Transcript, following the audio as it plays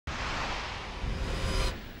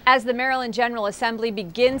As the Maryland General Assembly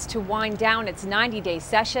begins to wind down its 90-day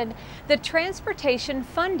session, the transportation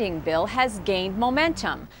funding bill has gained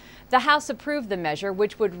momentum. The House approved the measure,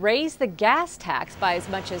 which would raise the gas tax by as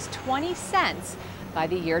much as 20 cents by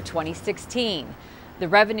the year 2016. The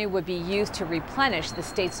revenue would be used to replenish the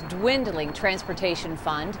state's dwindling transportation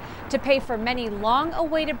fund to pay for many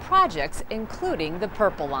long-awaited projects, including the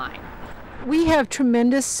Purple Line. We have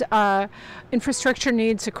tremendous infrastructure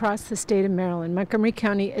needs across the state of Maryland. Montgomery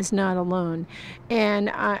County is not alone.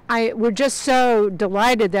 And we're just so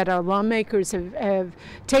delighted that our lawmakers have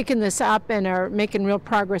taken this up and are making real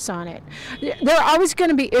progress on it. There are always going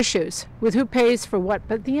to be issues with who pays for what,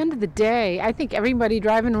 but at the end of the day, I think everybody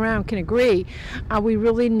driving around can agree we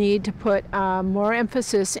really need to put more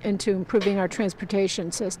emphasis into improving our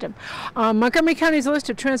transportation system. Montgomery County's list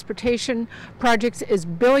of transportation projects is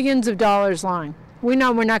billions of dollars long. We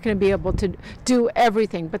know we're not going to be able to do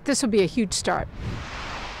everything, but this will be a huge start.